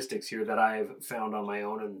statistics here that I've found on my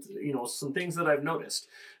own, and some things that I've noticed.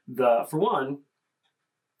 For one,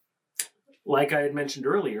 like I had mentioned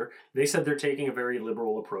earlier, they said they're taking a very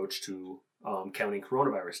liberal approach to counting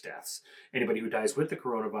coronavirus deaths. Anybody who dies with the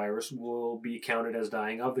coronavirus will be counted as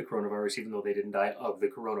dying of the coronavirus, even though they didn't die of the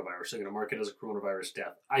coronavirus. They're going to mark it as a coronavirus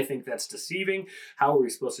death. I think that's deceiving. How are we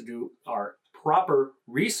supposed to do our proper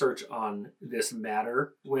research on this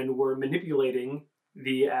matter when we're manipulating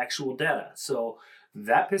the actual data? So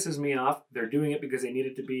that pisses me off. They're doing it because they need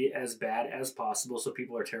it to be as bad as possible, so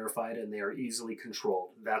people are terrified and they are easily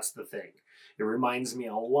controlled. That's the thing. It reminds me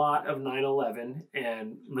a lot of 9/11,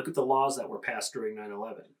 and look at the laws that were passed during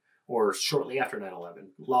 9/11 or shortly after 9/11.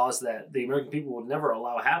 Laws that the American people would never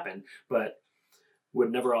allow happen, but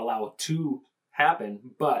would never allow to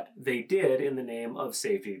happen, but they did in the name of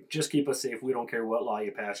safety. Just keep us safe. We don't care what law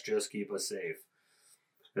you pass, just keep us safe.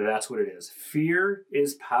 That's what it is. Fear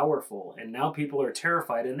is powerful, and now people are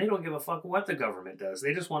terrified, and they don't give a fuck what the government does.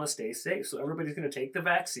 They just want to stay safe. So everybody's going to take the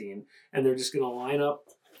vaccine, and they're just going to line up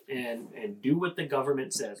and do what the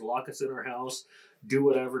government says. Lock us in our house, do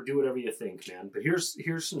whatever you think, man. But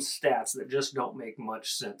here's some stats that just don't make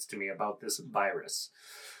much sense to me about this virus.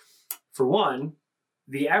 For one,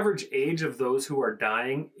 the average age of those who are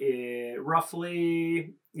dying is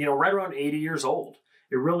roughly, right around 80 years old.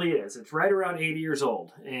 It really is. It's right around 80 years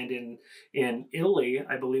old. And in Italy,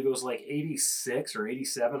 I believe it was like 86 or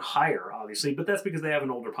 87, higher, obviously, but that's because they have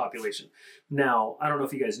an older population. Now, I don't know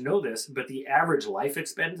if you guys know this, but the average life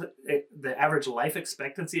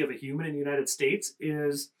expectancy of a human in the United States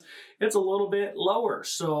it's a little bit lower.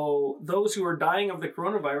 So those who are dying of the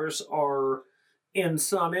coronavirus are, in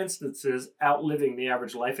some instances, outliving the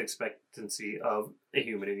average life expectancy of a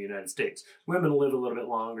human in the United States. Women live a little bit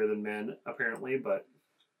longer than men, apparently, but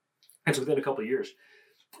it's within a couple of years.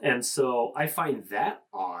 And so I find that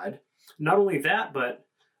odd. Not only that, but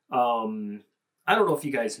I don't know if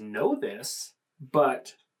you guys know this,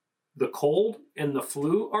 but the cold and the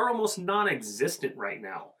flu are almost non-existent right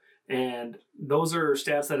now. And those are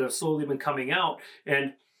stats that have slowly been coming out.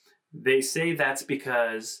 And they say that's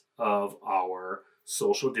because of our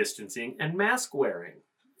social distancing and mask wearing.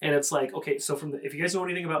 And it's like, okay, so if you guys know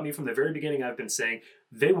anything about me, from the very beginning, I've been saying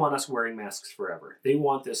they want us wearing masks forever. They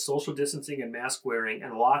want this social distancing and mask wearing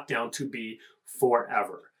and lockdown to be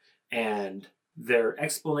forever. And their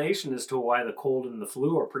explanation as to why the cold and the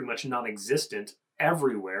flu are pretty much non-existent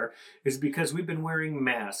everywhere is because we've been wearing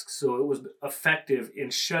masks. So it was effective in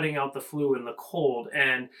shutting out the flu and the cold.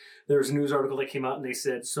 And there's a news article that came out and they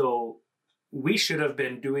said, so we should have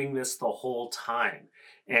been doing this the whole time.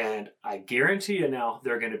 And I guarantee you now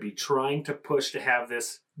they're going to be trying to push to have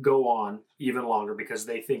this go on even longer because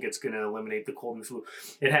they think it's going to eliminate the cold and flu.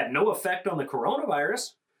 It had no effect on the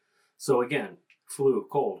coronavirus. So again, flu,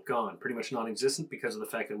 cold, gone, pretty much non-existent because of the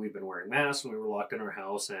fact that we've been wearing masks and we were locked in our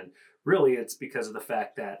house. And really it's because of the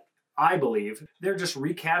fact that I believe they're just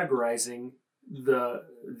recategorizing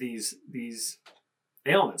these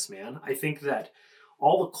ailments, man. I think that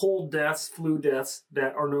all the cold deaths, flu deaths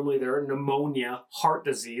that are normally there, pneumonia, heart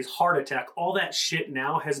disease, heart attack, all that shit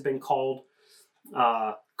now has been called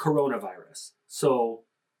coronavirus. So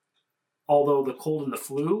although the cold and the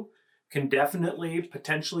flu can definitely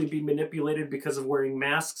potentially be manipulated because of wearing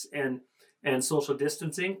masks and social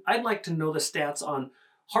distancing, I'd like to know the stats on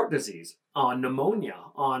heart disease, on pneumonia,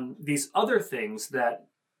 on these other things that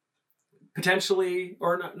potentially,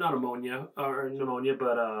 or not pneumonia,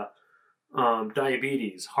 but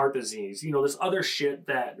diabetes, heart disease, this other shit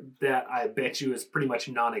that I bet you is pretty much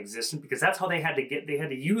non-existent because that's how they had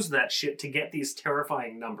to use that shit to get these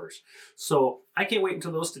terrifying numbers. So I can't wait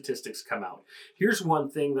until those statistics come out. Here's one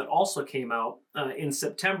thing that also came out in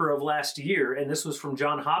September of last year, and this was from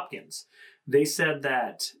Johns Hopkins. They said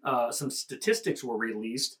that some statistics were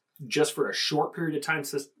released just for a short period of time.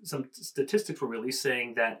 Some statistics were released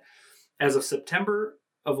saying that as of September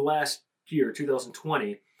of last year,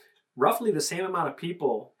 2020, roughly the same amount of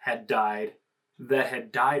people had died that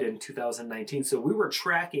had died in 2019. So we were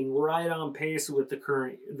tracking right on pace with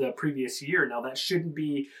the previous year. Now that shouldn't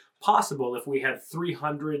be possible if we had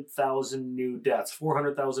 300,000 new deaths,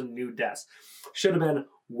 400,000 new deaths. Should have been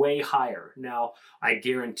way higher. Now, I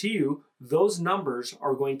guarantee you those numbers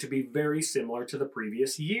are going to be very similar to the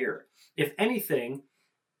previous year. If anything,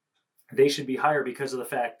 they should be higher because of the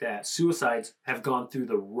fact that suicides have gone through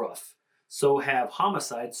the roof. So have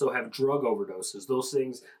homicides, so have drug overdoses. Those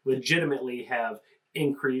things legitimately have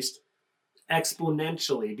increased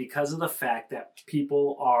exponentially because of the fact that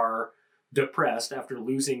people are depressed after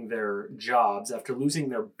losing their jobs, after losing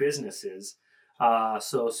their businesses.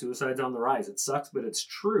 So suicide's on the rise. It sucks, but it's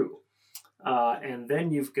true. And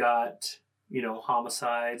then you've got,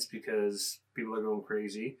 homicides because people are going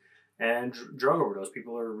crazy, and drug overdose.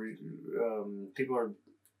 People are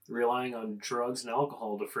relying on drugs and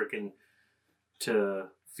alcohol to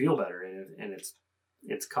feel better, and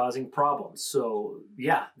it's causing problems. So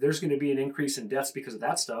yeah, there's going to be an increase in deaths because of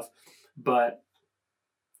that stuff, but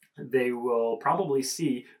they will probably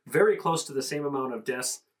see very close to the same amount of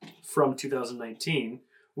deaths from 2019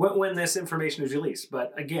 when this information is released.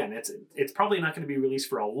 But again, it's probably not going to be released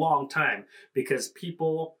for a long time because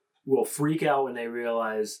people will freak out when they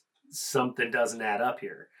realize something doesn't add up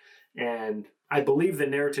here. And I believe the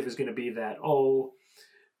narrative is going to be that,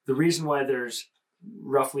 the reason why there's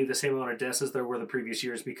roughly the same amount of deaths as there were the previous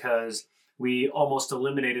years because we almost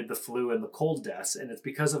eliminated the flu and the cold deaths, and it's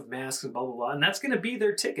because of masks and blah, blah, blah. And that's going to be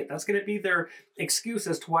their ticket. That's going to be their excuse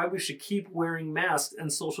as to why we should keep wearing masks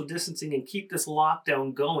and social distancing and keep this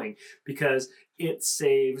lockdown going, because it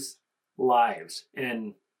saves lives.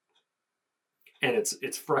 And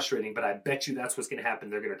it's frustrating, but I bet you that's what's going to happen.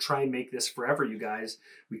 They're going to try and make this forever, you guys.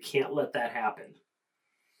 We can't let that happen.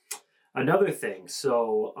 Another thing,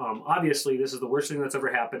 so obviously this is the worst thing that's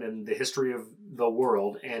ever happened in the history of the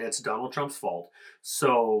world, and it's Donald Trump's fault.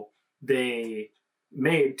 So they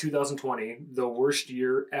made 2020 the worst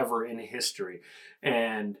year ever in history.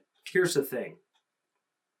 And here's the thing.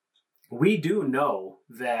 We do know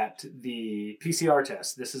that the PCR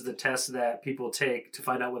test, this is the test that people take to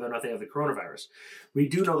find out whether or not they have the coronavirus. We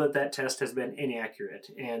do know that that test has been inaccurate,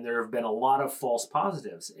 and there have been a lot of false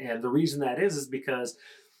positives. And the reason that is because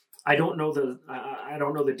I don't know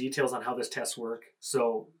the details on how this tests work,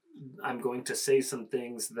 so I'm going to say some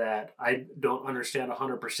things that I don't understand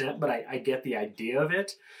 100%, but I get the idea of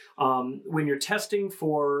it. When you're testing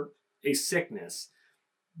for a sickness,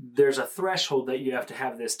 there's a threshold that you have to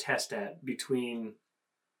have this test at between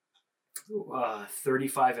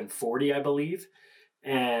 35 and 40, I believe.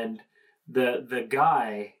 And the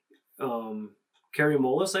guy, Kerry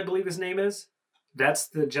Mullis, I believe his name is, that's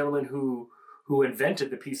the gentleman who invented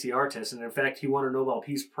the PCR test, and in fact, he won a Nobel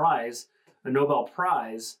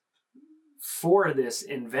Prize for this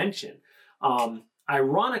invention.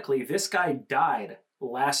 Ironically, this guy died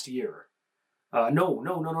last year.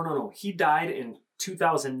 No. He died in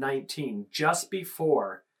 2019, just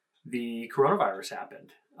before the coronavirus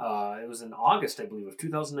happened. It was in August, I believe, of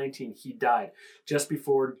 2019. He died just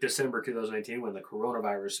before December 2019 when the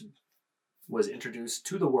coronavirus was introduced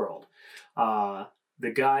to the world.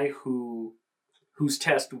 The guy whose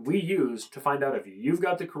test we use to find out if you've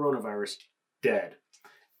got the coronavirus, dead.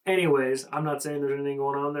 Anyways, I'm not saying there's anything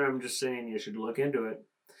going on there. I'm just saying you should look into it.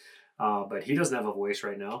 But he doesn't have a voice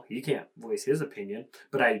right now. He can't voice his opinion.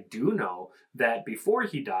 But I do know that before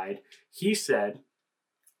he died, he said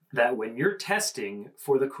that when you're testing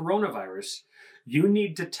for the coronavirus, you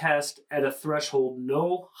need to test at a threshold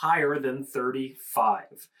no higher than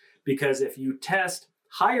 35. Because if you test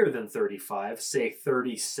higher than 35, say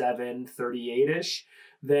 37, 38-ish,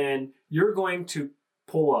 then you're going to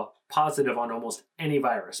pull a positive on almost any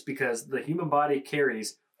virus, because the human body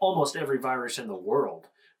carries almost every virus in the world.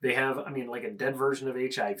 They have, like a dead version of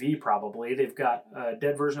HIV probably. They've got a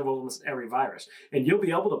dead version of almost every virus. And you'll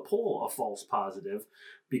be able to pull a false positive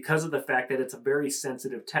because of the fact that it's a very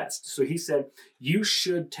sensitive test. So he said, you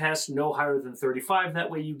should test no higher than 35. That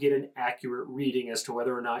way you get an accurate reading as to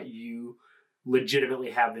whether or not you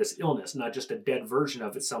legitimately have this illness, not just a dead version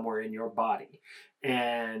of it somewhere in your body.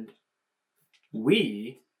 And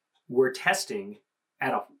we were testing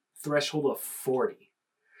at a threshold of 40.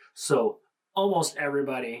 So almost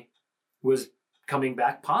everybody was coming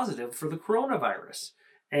back positive for the coronavirus.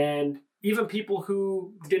 And even people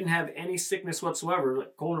who didn't have any sickness whatsoever,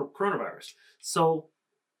 like coronavirus. So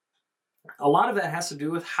a lot of that has to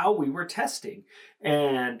do with how we were testing.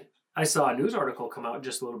 And I saw a news article come out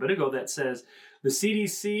just a little bit ago that says the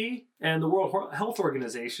CDC and the World Health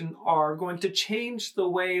Organization are going to change the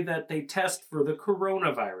way that they test for the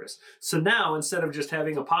coronavirus. So now, instead of just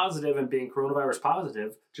having a positive and being coronavirus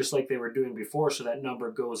positive, just like they were doing before, so that number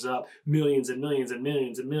goes up, millions and millions and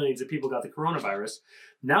millions and millions of people got the coronavirus,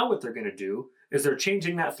 now what they're going to do is they're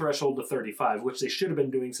changing that threshold to 35, which they should have been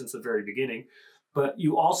doing since the very beginning. But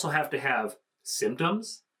you also have to have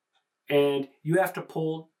symptoms, and you have to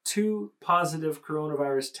pull 2 positive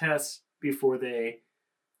coronavirus tests before they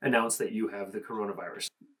announce that you have the coronavirus.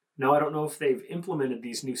 Now, I don't know if they've implemented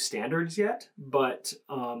these new standards yet, but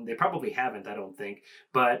they probably haven't, I don't think.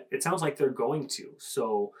 But it sounds like they're going to.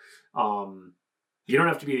 So you don't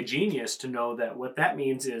have to be a genius to know that what that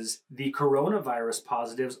means is the coronavirus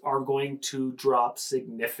positives are going to drop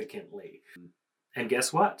significantly. And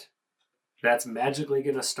guess what? That's magically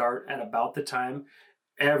going to start at about the time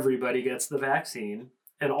everybody gets the vaccine.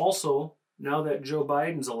 And also, now that Joe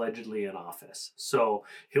Biden's allegedly in office. So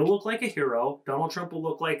he'll look like a hero. Donald Trump will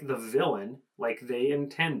look like the villain, like they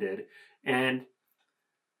intended. And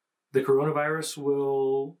the coronavirus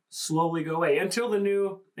will slowly go away until the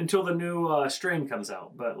new strain comes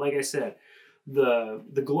out. But like I said, the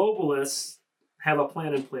globalists have a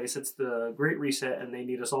plan in place. It's the Great Reset, and they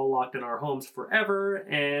need us all locked in our homes forever.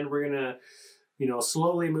 And we're going to,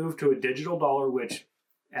 slowly move to a digital dollar, which,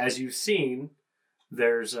 as you've seen,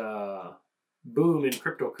 there's a boom in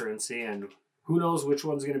cryptocurrency, and who knows which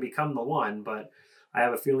one's going to become the one, but I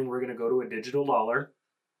have a feeling we're going to go to a digital dollar,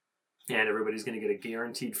 and everybody's going to get a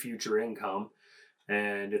guaranteed future income,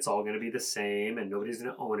 and it's all going to be the same, and nobody's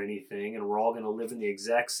going to own anything, and we're all going to live in the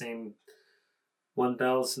exact same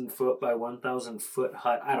 1,000 foot by 1,000 foot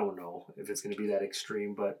hut. I don't know if it's going to be that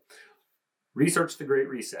extreme, but research the Great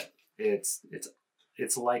Reset. It's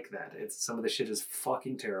like that. Some of the shit is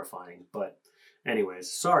fucking terrifying, but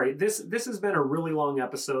anyways, sorry. This has been a really long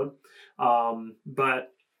episode,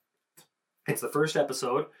 but it's the first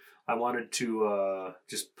episode. I wanted to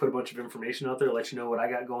just put a bunch of information out there, let you know what I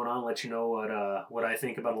got going on, let you know what I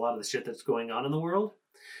think about a lot of the shit that's going on in the world.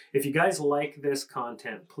 If you guys like this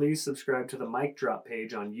content, please subscribe to the Mic Drop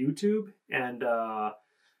page on YouTube, and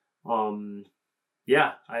and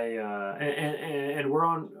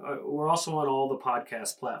we're also on all the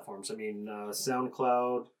podcast platforms. I mean,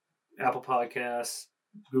 SoundCloud, Apple Podcasts,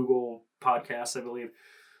 Google Podcasts, I believe.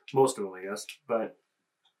 Most of them, I guess. But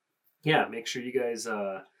yeah, make sure you guys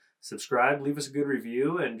subscribe, leave us a good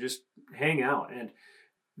review, and just hang out. And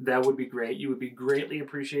that would be great. You would be greatly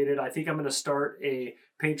appreciated. I think I'm going to start a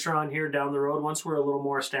Patreon here down the road once we're a little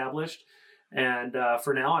more established. And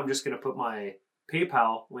for now, I'm just going to put my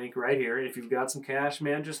PayPal link right here. If you've got some cash,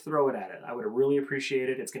 man, just throw it at it. I would really appreciate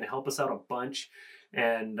it. It's going to help us out a bunch.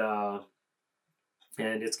 And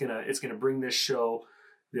it's gonna bring this show,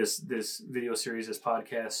 this video series, this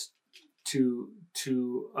podcast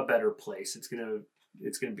to a better place. It's gonna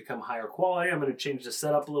become higher quality. I'm gonna change the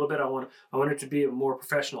setup a little bit. I want it to be a more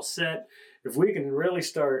professional set. If we can really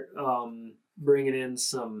start bringing in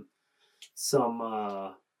some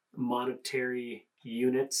monetary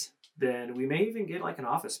units, then we may even get like an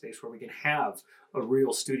office space where we can have a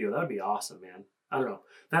real studio. That would be awesome, man. I don't know.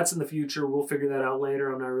 That's in the future. We'll figure that out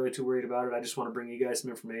later. I'm not really too worried about it. I just want to bring you guys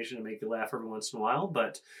some information and make you laugh every once in a while.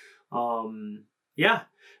 But yeah,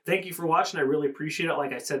 thank you for watching. I really appreciate it.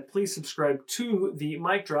 Like I said, please subscribe to the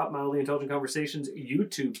Mic Drop Mildly Intelligent Conversations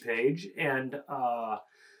YouTube page. And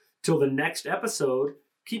till the next episode,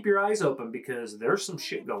 keep your eyes open because there's some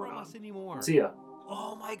shit going on. Anymore. See ya.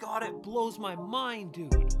 Oh my God, it blows my mind,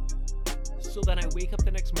 dude. So then I wake up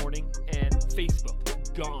the next morning and Facebook,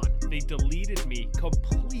 gone. They deleted me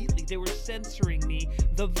completely. They were censoring me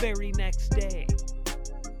the very next day.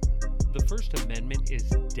 The First Amendment is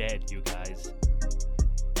dead, you guys.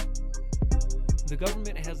 The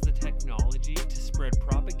government has the technology to spread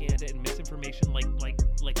propaganda and misinformation like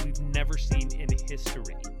we've never seen in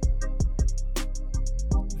history.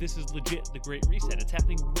 This is legit the Great Reset. It's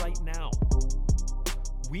happening right now.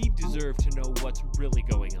 We deserve to know what's really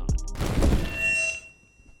going on.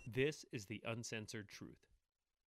 This is the Uncensored Truth.